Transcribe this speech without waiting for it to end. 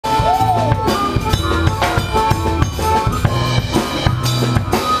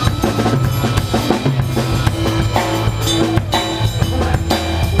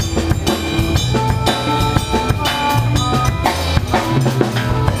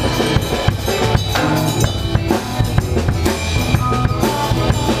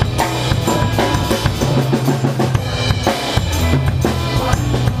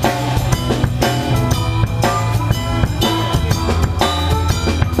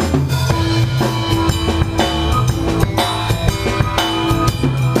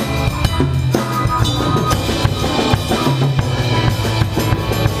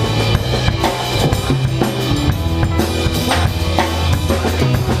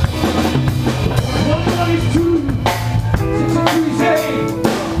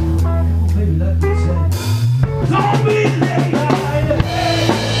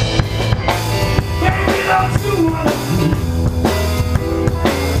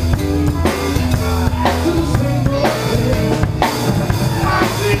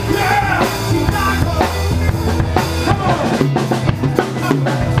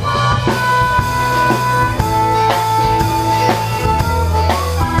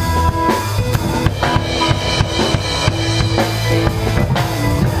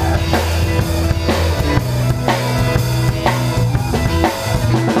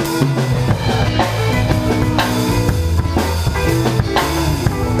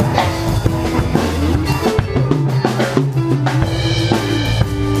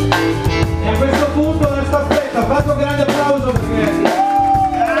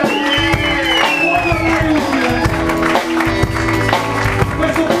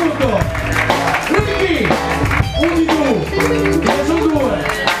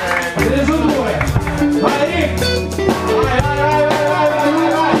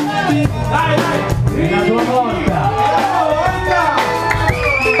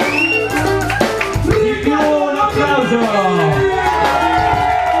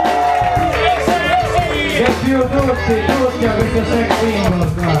tutti a questo sex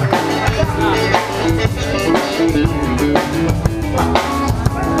symbol qua.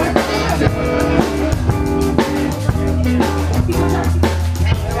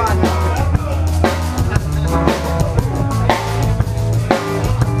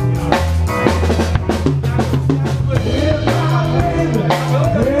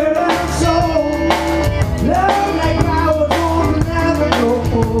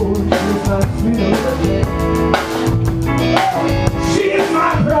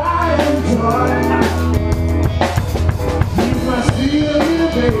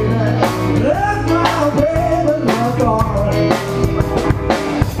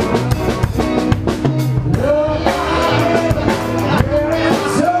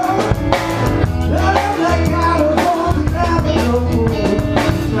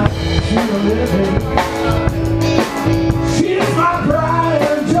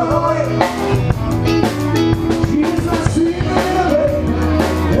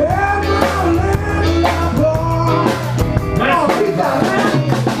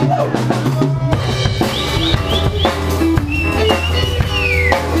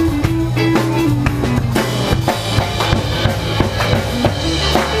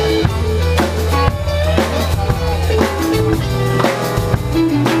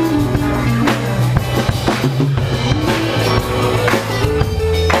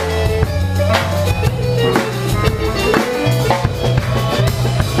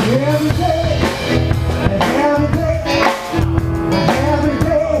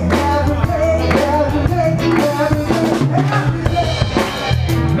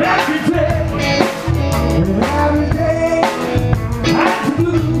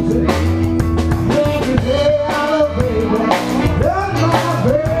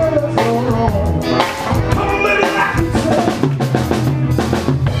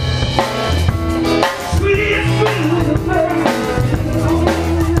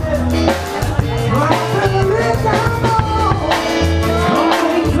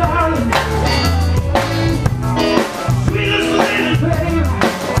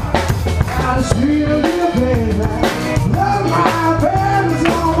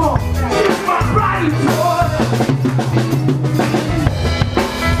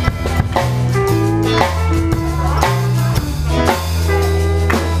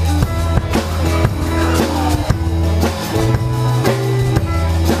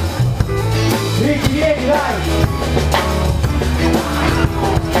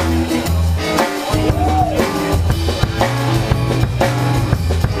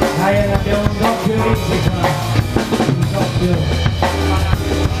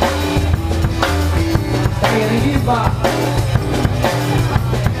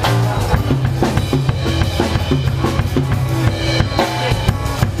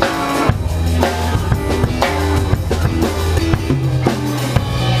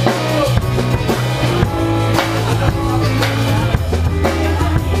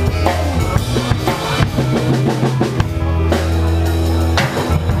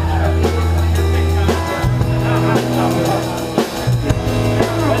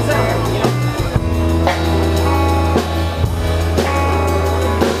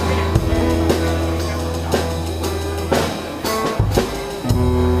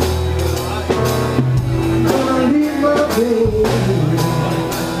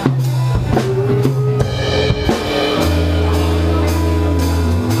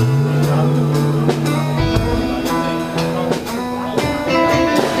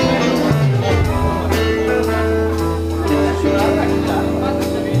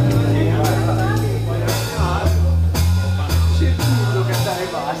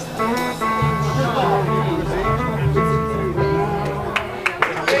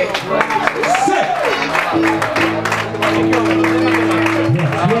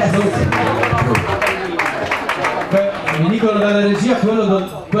 Mi dicono dalla regia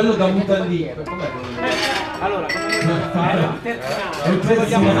quello da mutandino. Allora, è un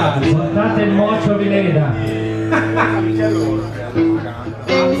prezzo monale. Portate il mocio Vileda.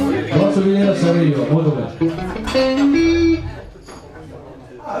 Il mocio Vileda sono io, molto bene.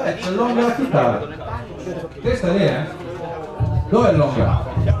 C'è l'onga la chitarra. Questa lì, eh? Dov'è l'onga?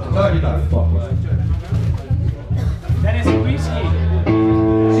 Dov'è la chitarra? Tennessee Whiskey.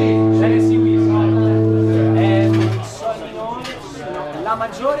 Sì, Tennessee Whiskey. Sol minore, la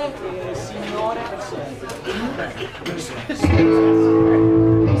maggiore e si minore per sé.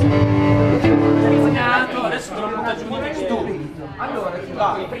 Adesso te lo butta giù in testo. Allora, ti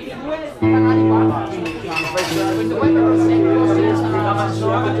va. I primi due canali qua. Questo qua per sé, la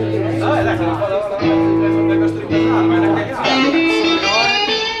maggiore. Dai, che lo fa da questo ricordato, ma è una cagata.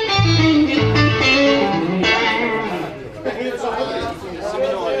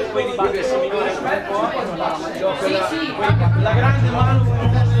 La grande mano.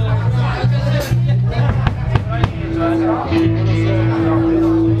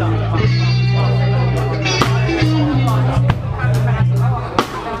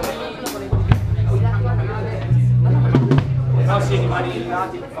 No, sì, rimani in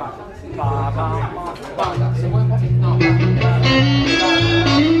lati e fa. Guarda, se vuoi un po' no.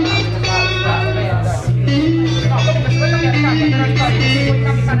 No, comunque se vuoi cambiare cambia, però ricordi che se vuoi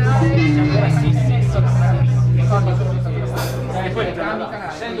cambiare canale, e poi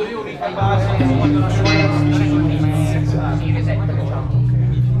essendo io unica base, quando la sua sì, resetto, diciamo.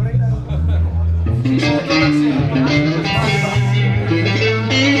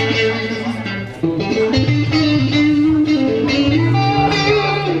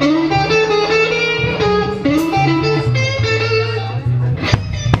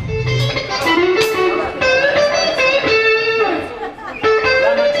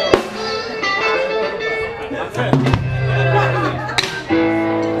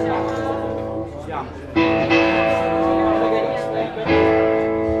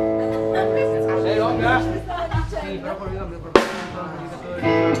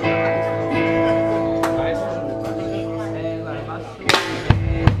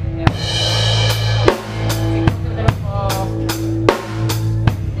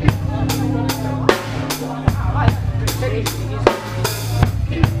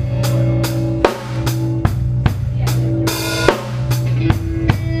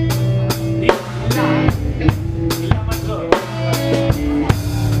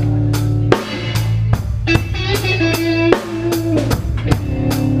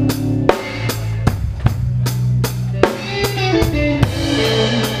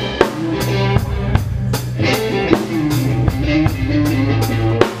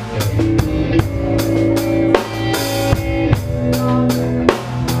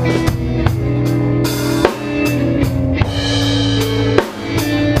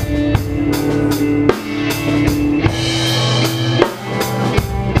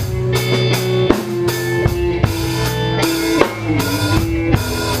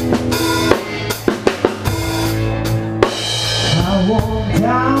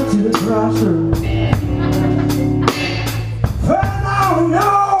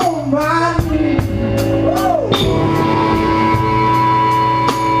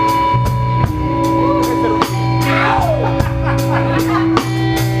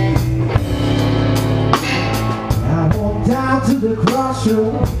 To the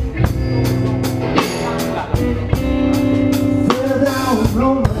crossroads